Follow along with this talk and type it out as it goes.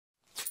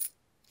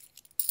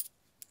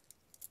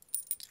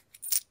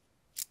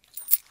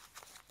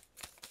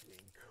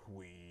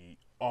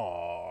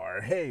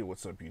Hey,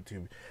 what's up,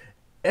 YouTube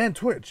and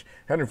Twitch?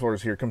 Henry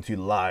Flores here, come to you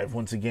live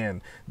once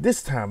again.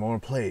 This time I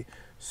want to play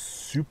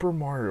Super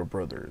Mario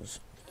Brothers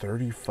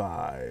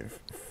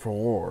 35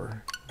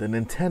 for the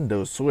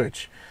Nintendo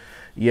Switch.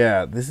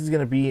 Yeah, this is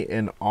going to be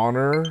in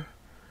honor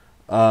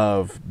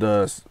of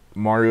the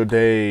Mario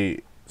Day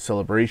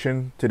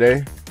celebration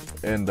today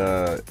and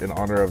in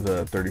honor of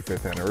the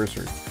 35th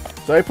anniversary.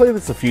 So I played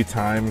this a few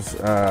times.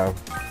 Let's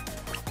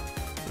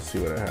see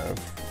what I have.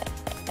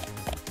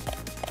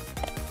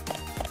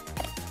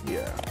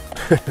 Yeah.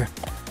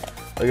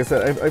 Like I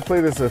said, I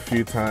played this a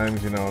few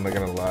times, you know, I'm not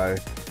gonna lie.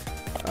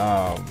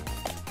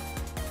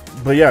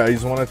 But yeah, I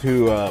just wanted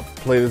to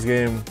play this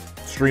game,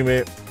 stream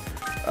it,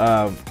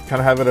 kind of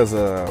have it as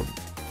a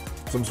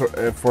some sort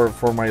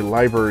for my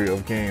library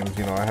of games.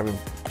 You know, I haven't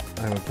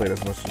played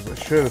as much as I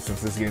should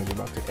since this game's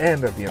about to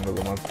end at the end of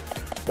the month.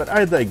 But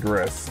I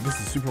digress. This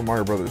is Super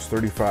Mario Brothers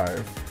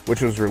 35,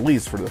 which was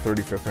released for the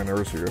 35th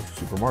anniversary of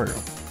Super Mario.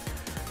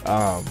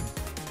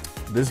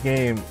 This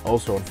game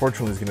also,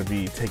 unfortunately, is going to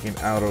be taken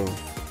out of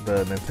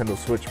the Nintendo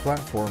Switch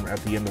platform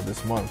at the end of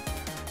this month.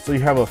 So you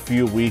have a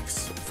few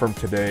weeks from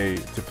today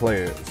to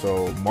play it.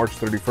 So March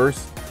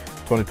 31st,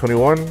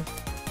 2021,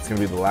 it's going to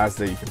be the last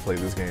day you can play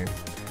this game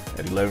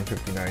at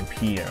 11:59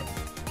 p.m.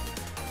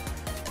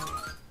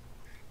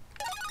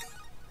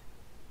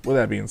 With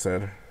that being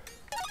said,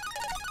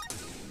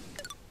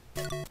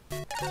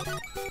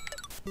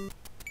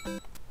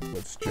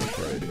 let's jump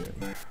right in.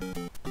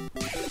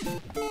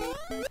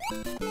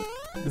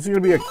 This is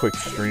gonna be a quick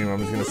stream. I'm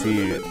just gonna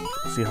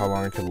see how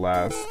long it can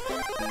last.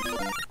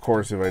 Of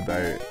course, if I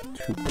die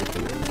too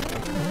quickly,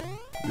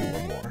 I'll do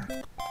one more.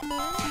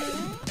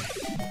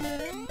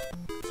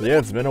 So yeah,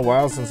 it's been a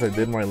while since I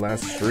did my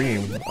last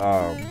stream.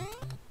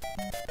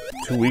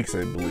 2 weeks,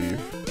 I believe.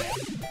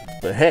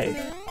 But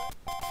hey,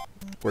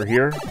 we're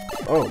here.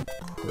 Oh,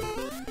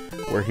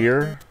 we're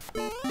here.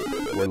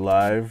 We're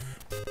live.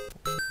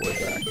 We're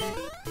back.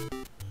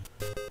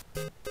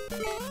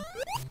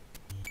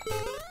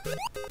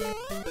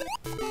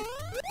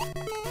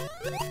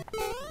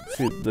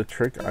 See, the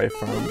trick I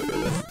found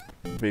is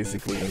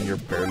basically when you're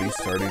barely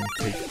starting,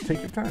 take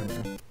your time,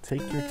 man.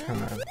 Take your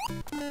time.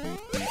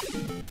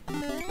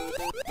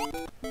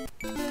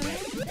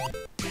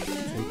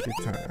 Take your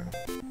time.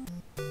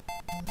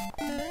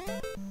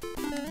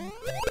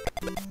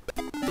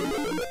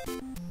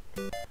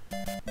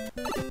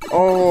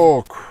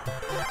 Oh,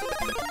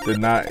 did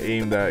not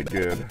aim that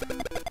good.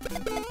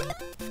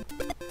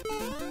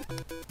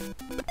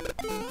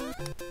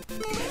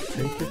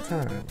 Take your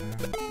time, man.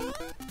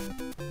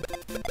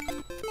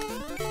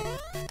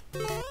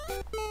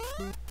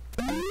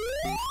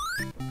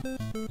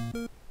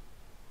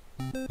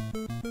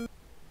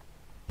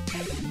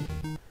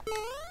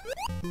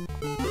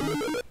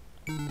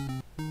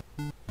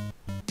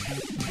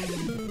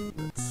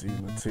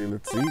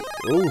 Let's see.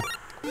 Ooh.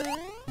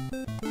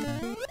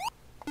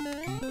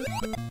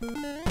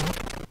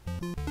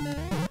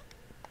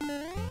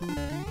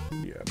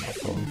 Yeah, I'm not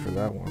falling for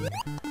that one.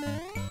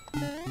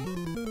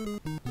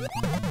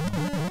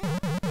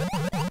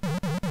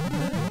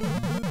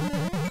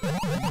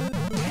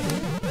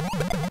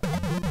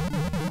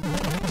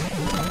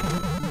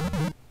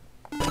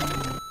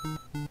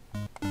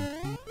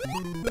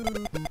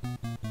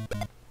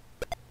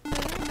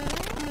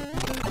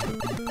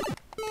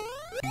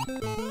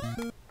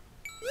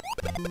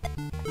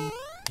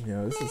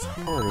 Yeah, this is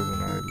harder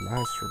than I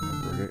last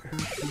remembered it.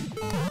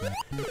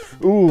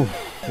 Ooh,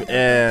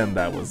 and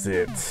that was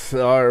it.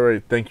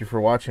 Alright, thank you for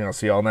watching. I'll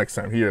see y'all next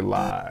time here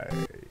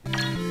live.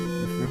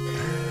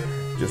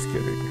 Just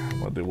kidding. I'm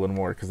gonna do one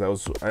more because that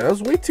was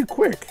way too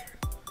quick.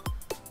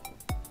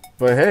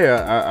 But hey,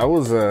 I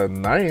was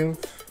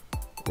 9th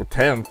or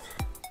 10th.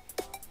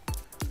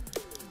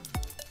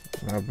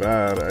 Not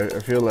bad. I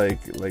feel like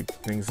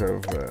things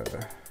have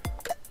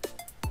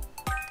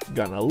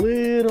gotten a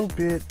little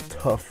bit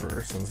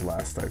tougher since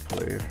last I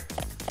played. Let's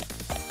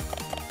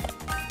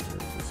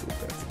see what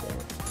that's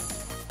about.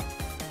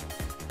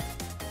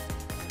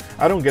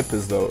 I don't get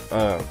this though.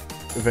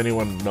 If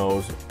anyone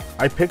knows,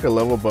 I pick a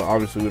level, but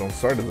obviously we don't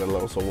start at that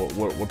level. So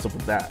what's up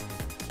with that?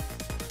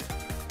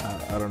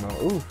 I don't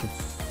know. Ooh,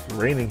 it's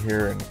raining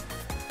here in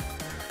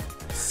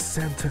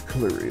Santa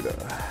Clarita.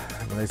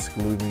 A nice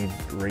gloomy,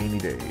 rainy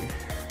day.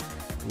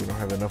 We don't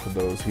have enough of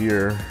those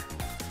here.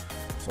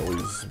 It's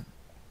always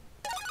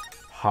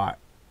hot.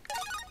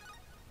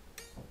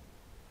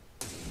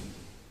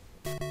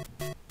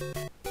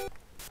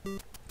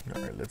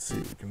 Alright, let's see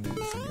if we can do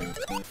this again.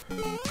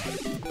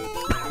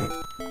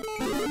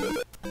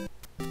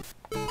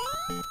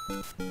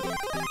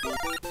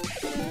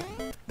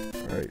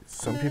 Alright,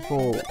 some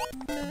people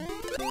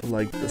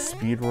like the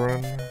speed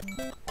run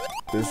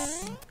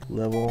this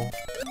level.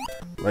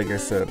 Like I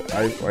said,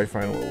 I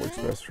find what works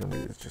best for me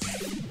is just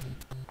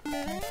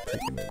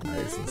taking it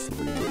nice and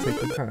slow. You know, take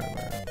your time,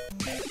 man.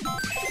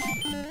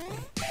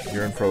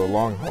 You're in for the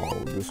long haul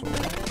with this one.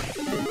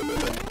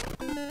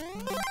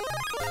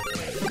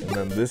 And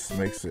then this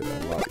makes it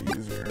a lot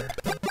easier.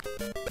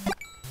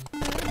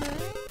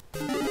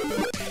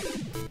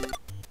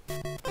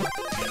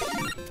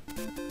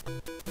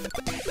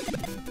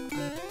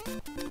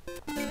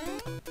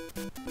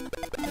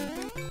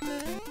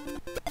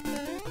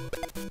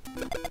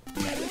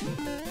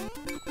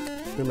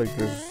 feel like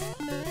there's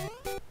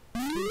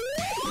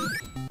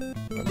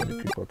not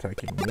many people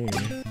attacking me.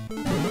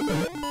 I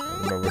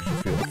don't know if I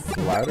should feel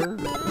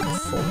flattered or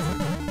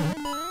insulted.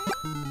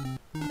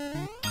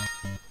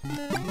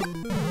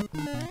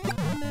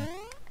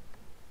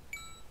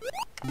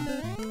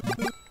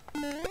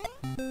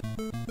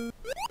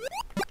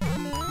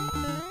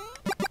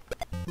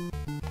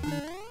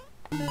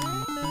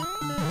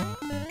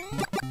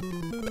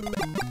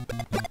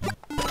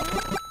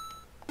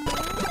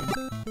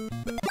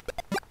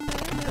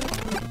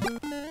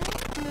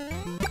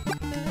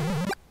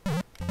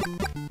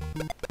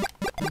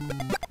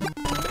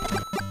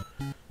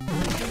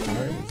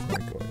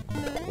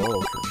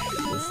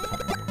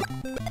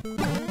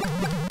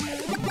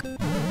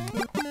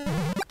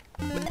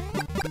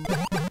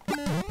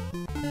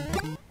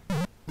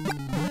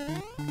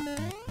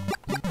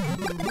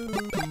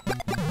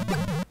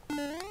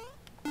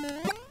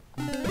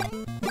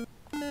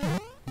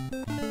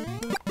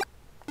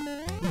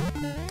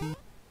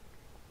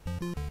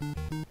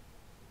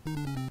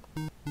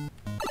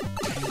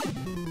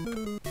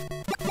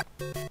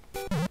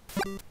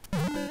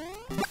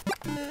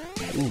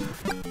 Ooh,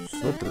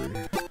 slippery.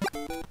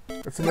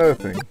 That's another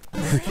thing.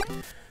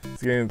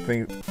 It's getting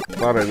thing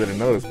thought I didn't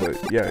notice,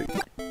 but yeah,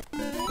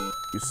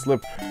 you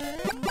slip.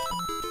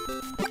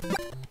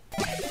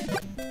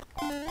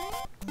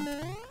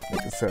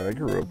 Like I said, I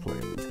grew up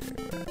playing this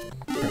game, man.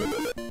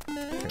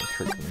 Can't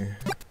trick me.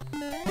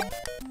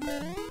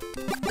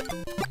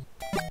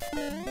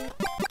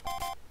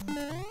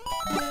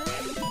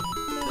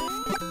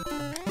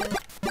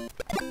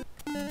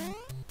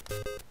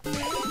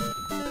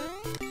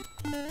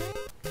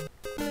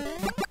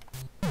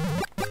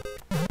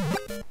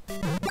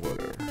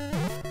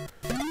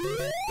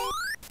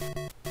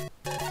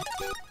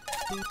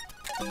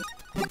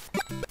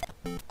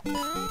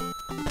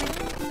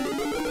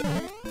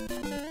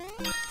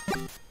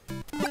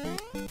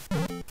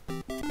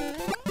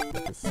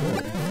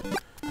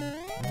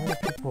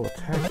 People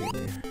attacking me.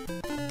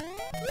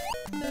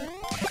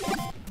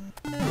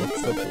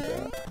 What's up with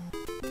that?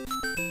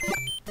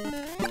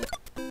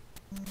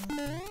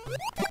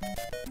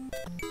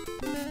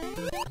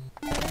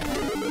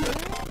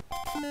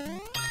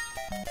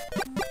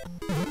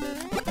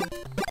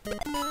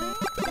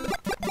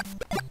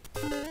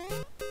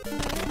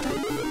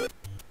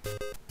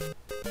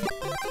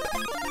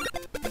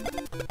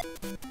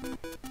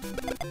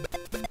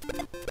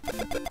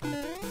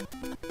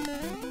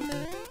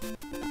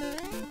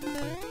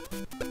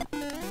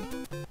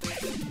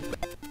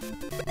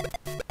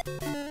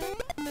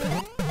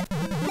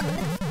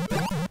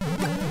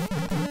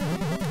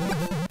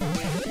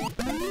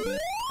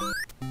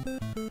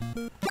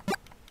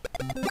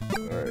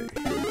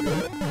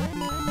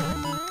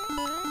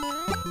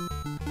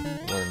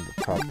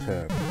 Top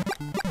 10.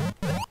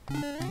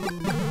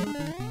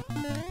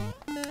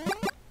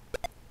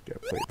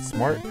 Get played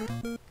smart.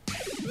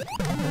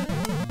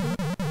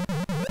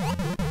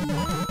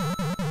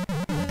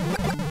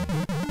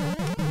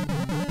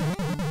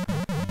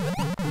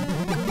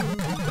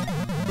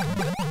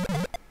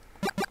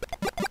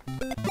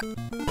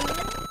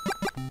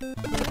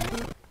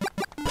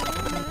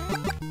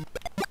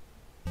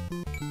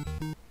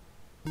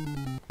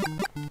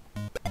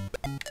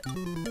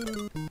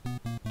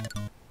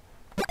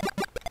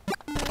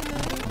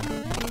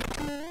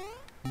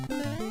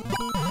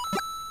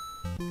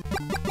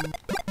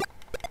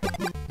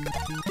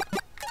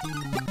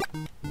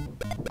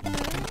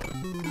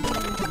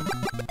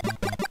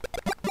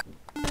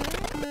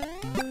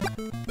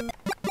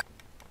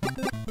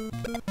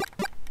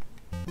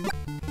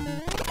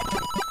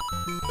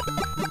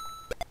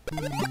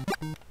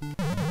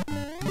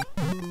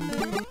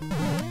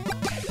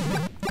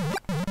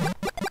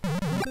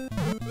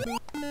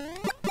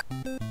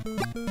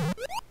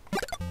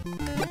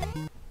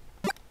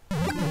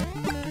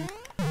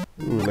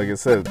 Ooh, like I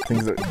said,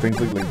 things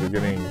look like they're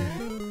getting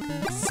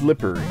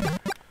slippery.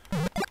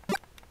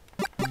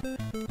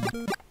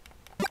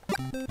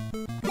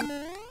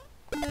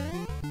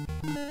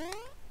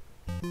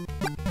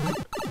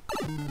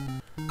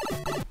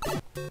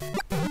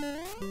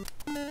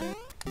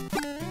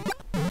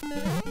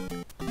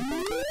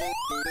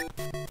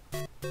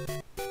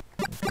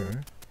 Okay.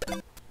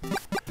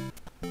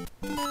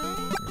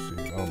 Let's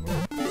see. Oh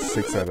no,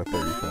 6 out of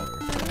 35.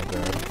 Not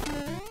bad.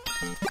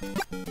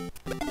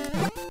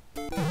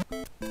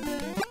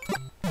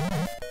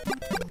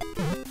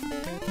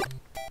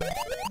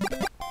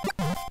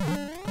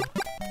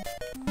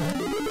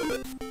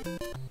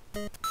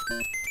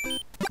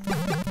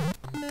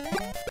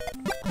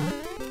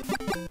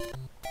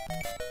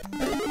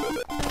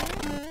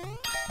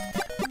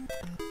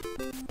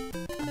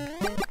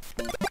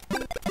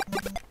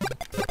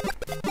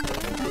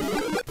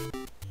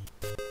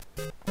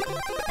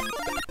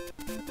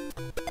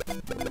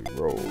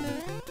 Roll.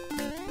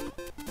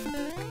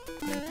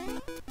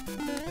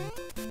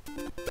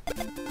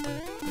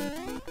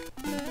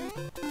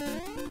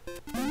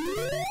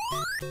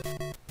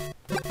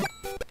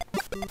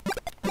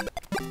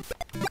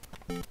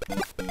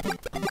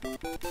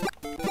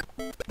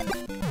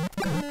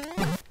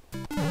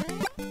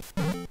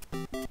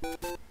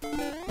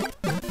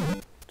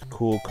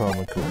 cool, calm,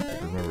 and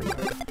collected. Remember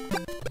that.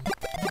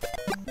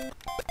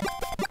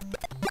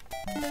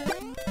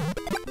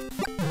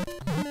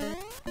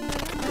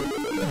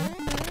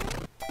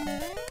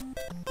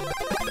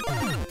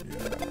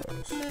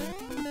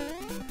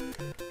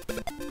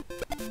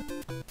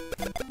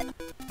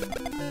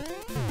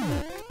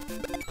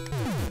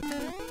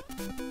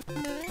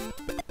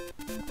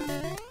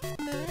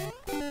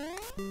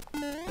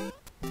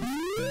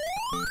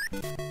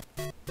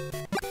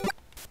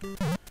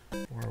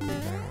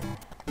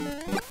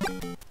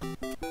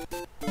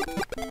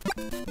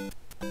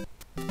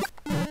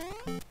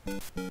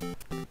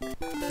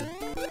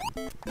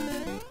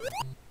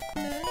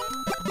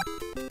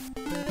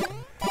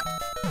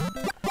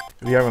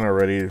 If you haven't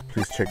already,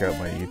 please check out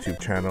my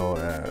YouTube channel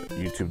at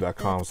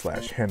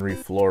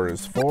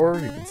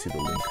youtube.com/HenryFlores4. You can see the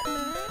link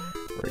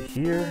right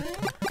here,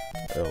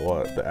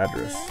 the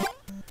address.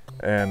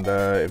 And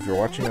if you're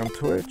watching on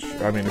Twitch,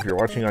 if you're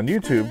watching on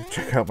YouTube,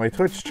 check out my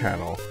Twitch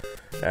channel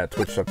at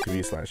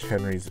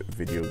twitch.tv/Henry's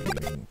Video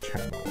Gaming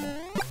Channel.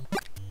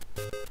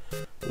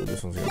 Ooh,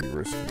 this one's gonna be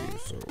risky,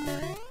 so.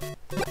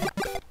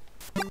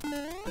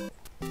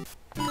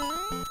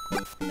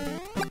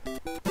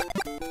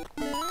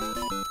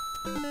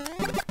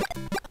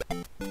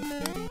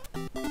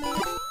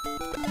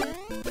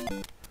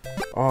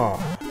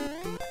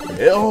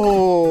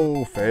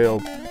 Oh,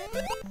 failed. Go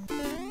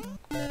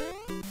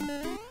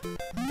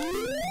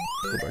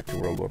back to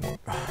World War I.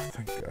 Oh,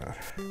 thank God.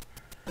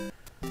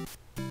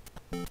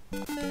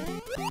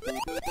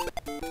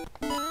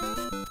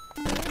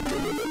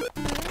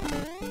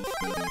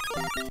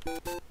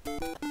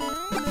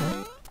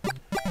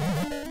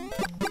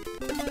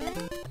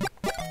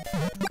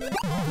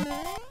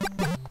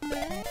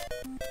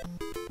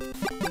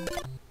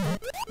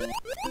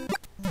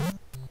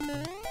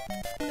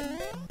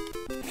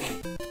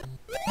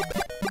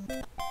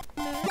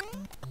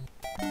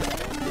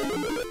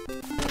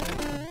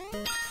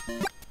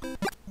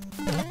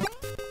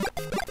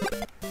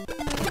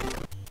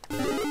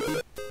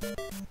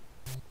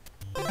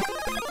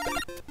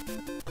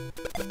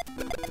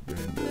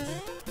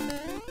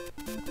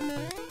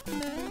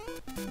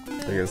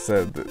 Like I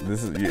said,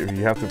 this is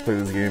you have to play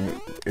this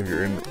game if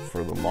you're in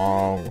for the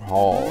long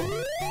haul.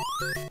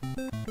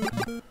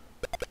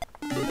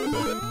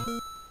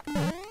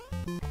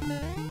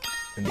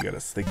 And you gotta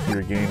stick to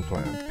your game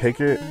plan. Pick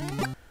it,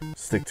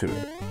 stick to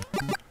it.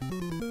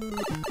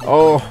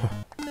 Oh!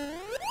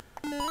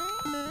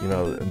 You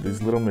know,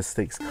 these little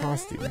mistakes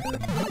cost you, man.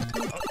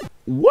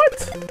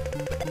 What?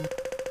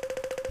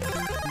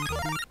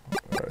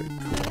 Alright,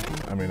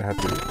 cool. I mean, I had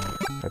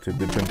to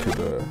dip into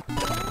the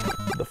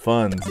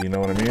funds, you know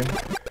what I mean?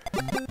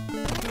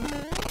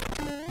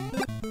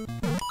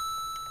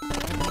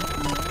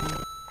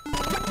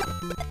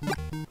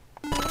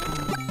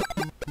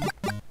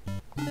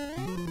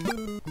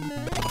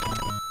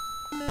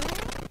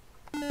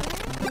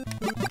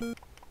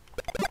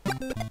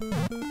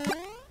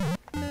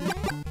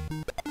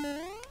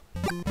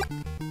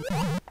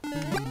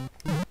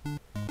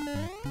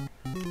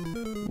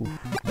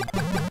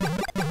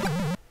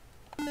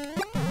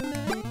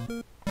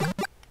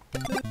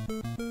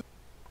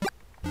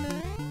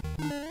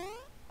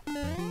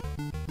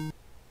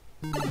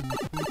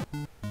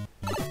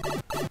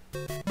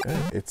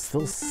 It's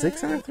still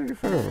 6 out of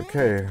 35.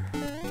 Okay,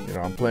 you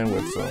know, I'm playing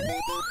with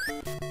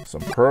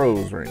some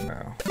pros right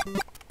now.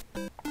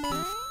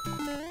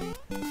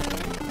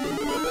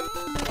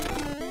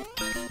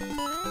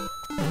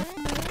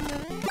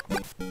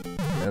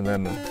 And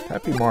then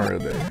happy Mario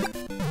Day.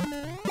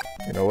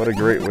 You know, what a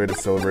great way to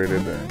celebrate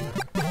it, and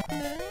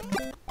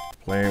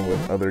playing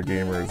with other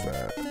gamers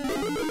that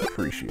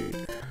appreciate.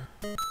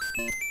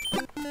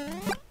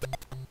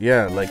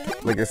 Yeah,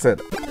 like I said,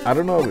 I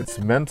don't know if it's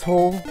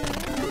mental.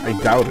 I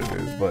doubt it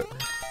is, but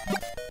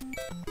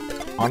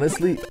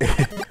honestly,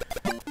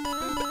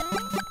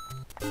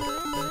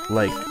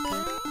 like,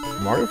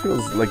 Mario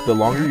feels like the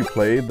longer you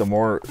play, the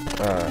more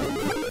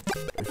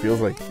it feels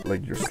like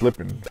you're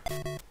slipping,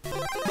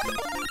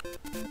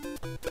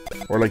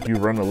 or like you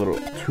run a little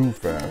too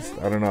fast.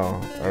 I don't know.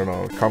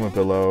 Comment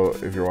below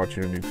if you're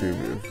watching on YouTube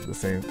if the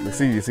same. Like,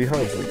 you see how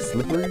it's like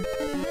slippery?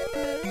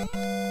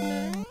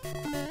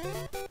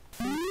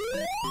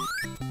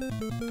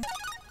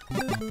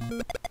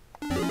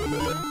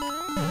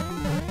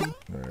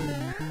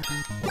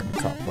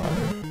 Top 5.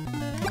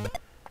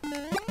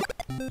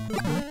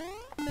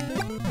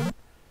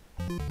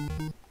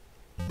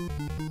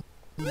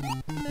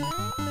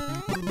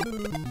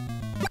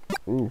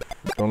 Oof.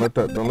 Don't let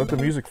the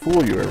music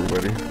fool you,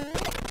 everybody.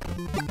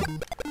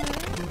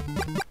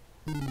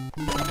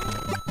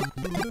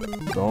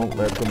 Don't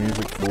let the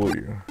music fool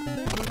you.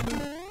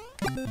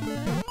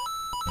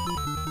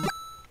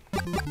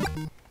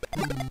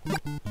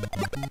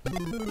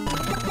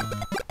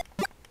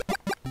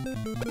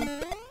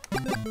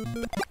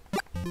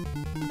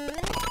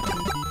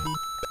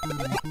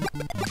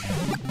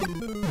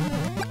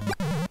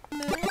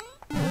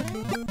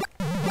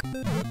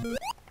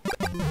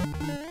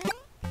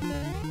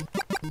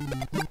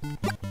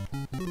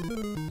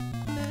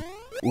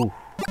 Ooh,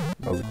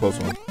 that was a close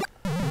one.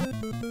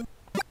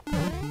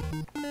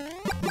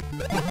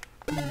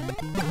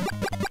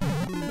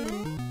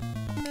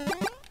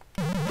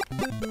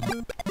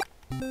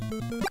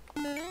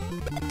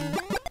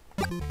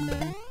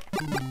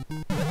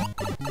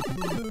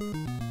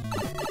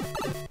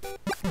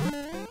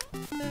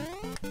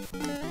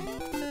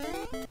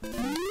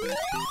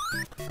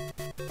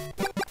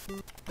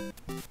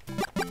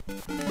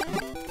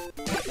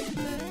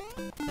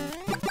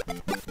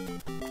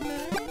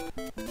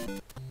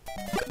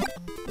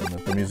 Don't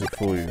let the music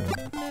fool you.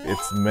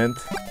 It's meant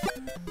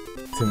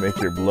to make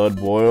your blood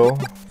boil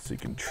so you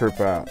can trip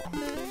out.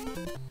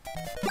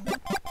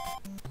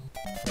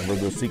 Remember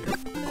the secret.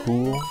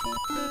 Cool,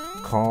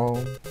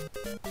 calm,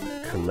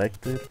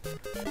 collected.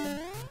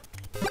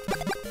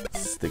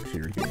 Stick to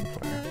your game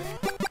plan.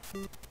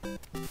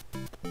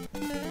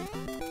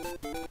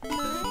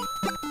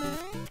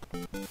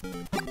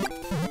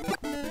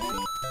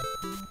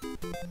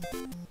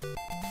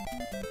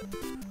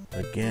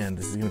 Again,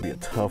 this is gonna be a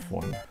tough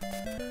one.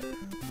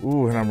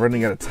 Ooh, and I'm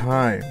running out of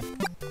time.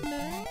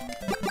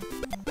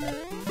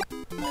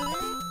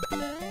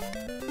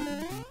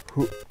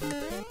 Who?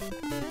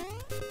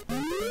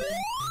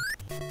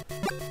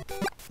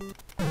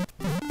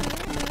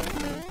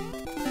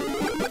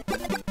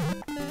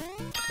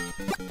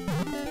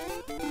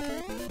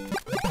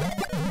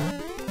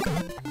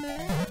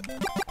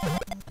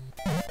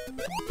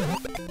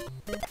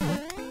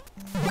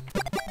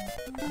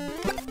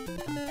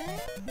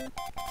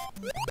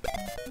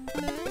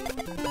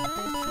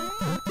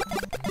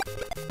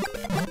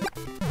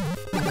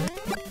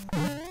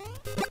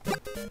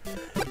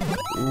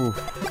 Ooh.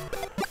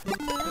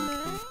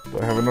 Do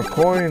I have enough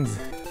coins?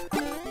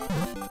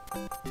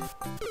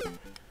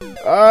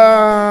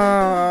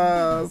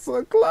 Ah,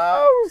 so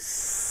close.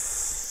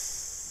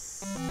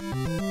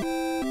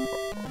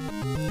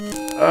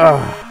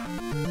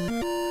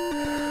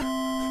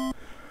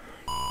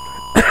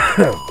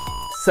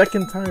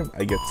 Second time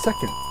I get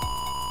second.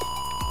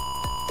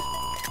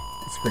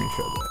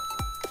 Screenshot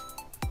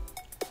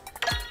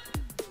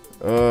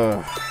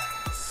that.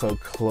 So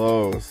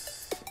close.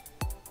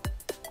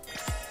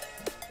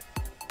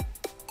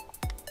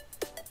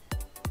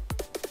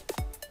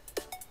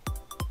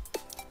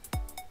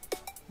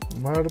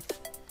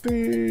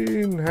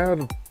 Martin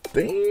had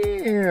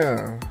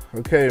damn.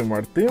 Okay,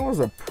 Martin was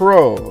a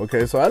pro.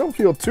 Okay, so I don't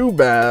feel too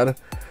bad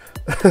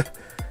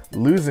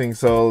losing.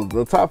 So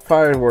the top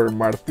 5 were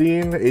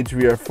Martin,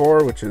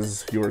 HVF4, which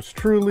is yours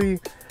truly,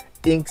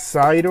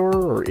 Inksidor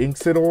or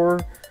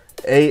Inksidor,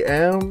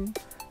 AM,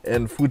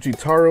 and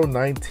Fujitaro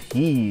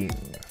 19.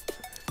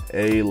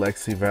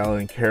 Lexi, Val,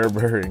 and Care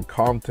Bear, and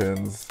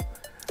Compton's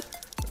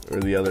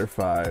are the other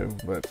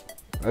 5. But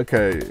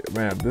okay,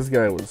 man, this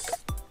guy was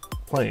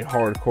playing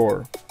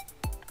hardcore.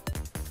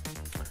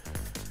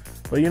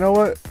 But you know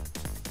what?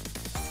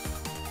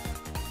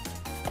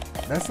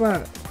 It's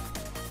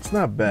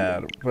not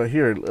bad. But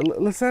here,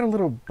 let's add a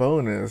little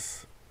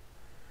bonus.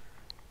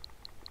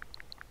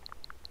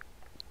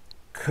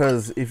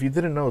 Because if you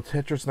didn't know,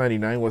 Tetris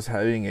 99 was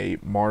having a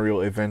Mario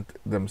event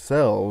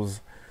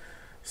themselves.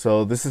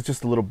 So this is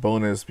just a little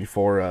bonus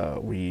before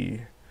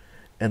we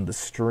end the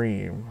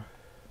stream.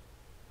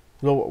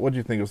 So what do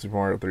you think of Super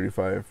Mario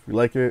 35? You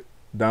like it?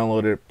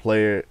 Download it,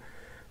 play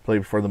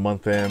before the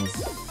month ends.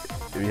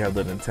 If you have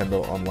the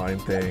Nintendo Online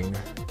thing.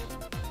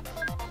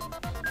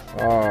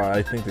 Oh,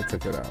 I think they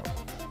took it out.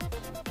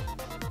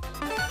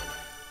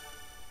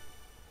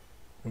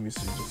 Let me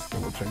see, just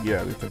double check.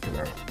 Yeah, they took it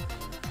out.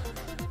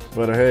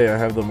 But hey, I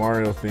have the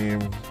Mario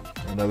theme.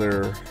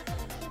 Another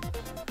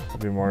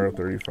Happy Mario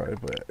 35,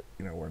 but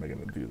you know, we're not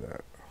gonna do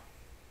that.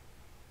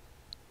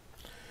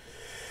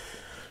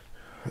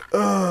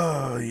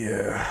 Oh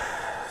yeah.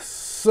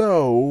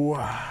 So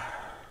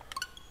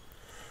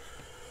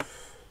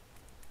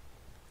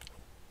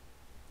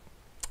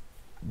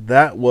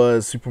that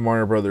was Super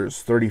Mario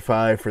Brothers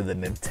 35 for the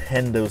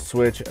Nintendo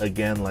Switch.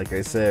 Again, like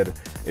I said,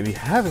 if you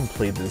haven't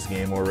played this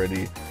game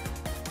already,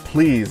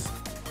 please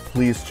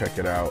check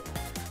it out.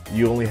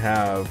 You only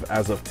have,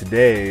 as of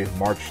today,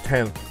 March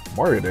 10th,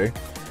 Mario Day,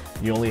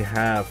 you only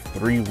have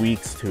 3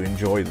 weeks to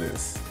enjoy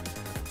this.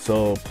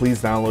 So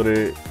please download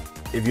it.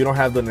 If you don't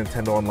have the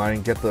Nintendo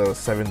Online, get the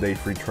 7-day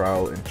free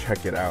trial and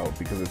check it out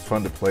because it's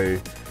fun to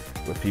play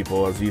with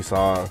people. As you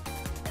saw,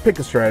 pick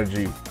a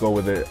strategy, go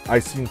with it.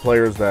 I've seen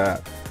players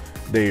that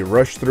they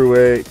rush through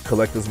it,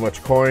 collect as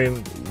much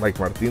coin like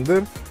Martin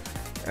did,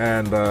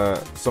 and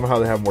somehow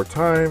they have more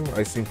time.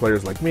 I've seen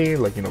players like me,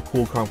 like, you know,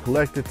 cool, calm,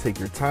 collected, take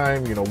your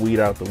time, you know, weed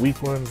out the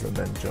weak ones and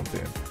then jump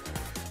in.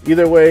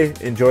 Either way,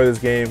 enjoy this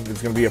game.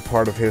 It's going to be a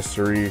part of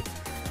history.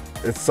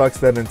 It sucks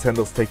that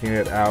Nintendo's taking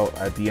it out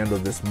at the end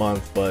of this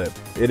month, but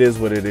it is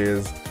what it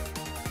is.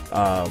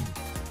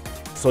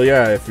 So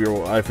yeah, if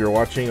you're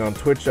watching on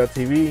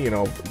twitch.tv, you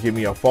know, give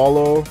me a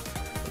follow.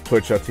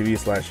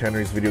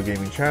 Twitch.tv/Henry's Video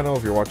Gaming Channel.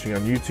 If you're watching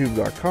on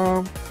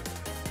youtube.com,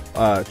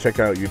 check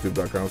out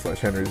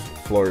youtube.com/Henry's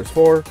Flores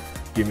 4.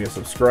 Give me a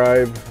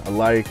subscribe, a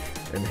like,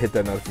 and hit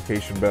that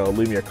notification bell.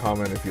 Leave me a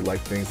comment if you like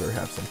things or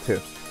have some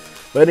tips.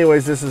 But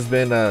anyways, this has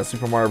been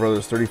Super Mario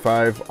Brothers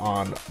 35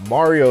 on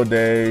Mario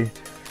Day.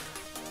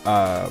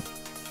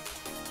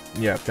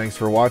 Yeah, thanks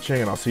for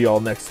watching, and I'll see you all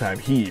next time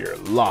here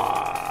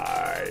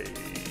live.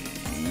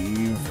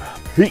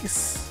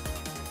 Peace.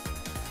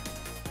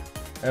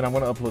 And I'm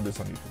going to upload this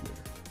on YouTube.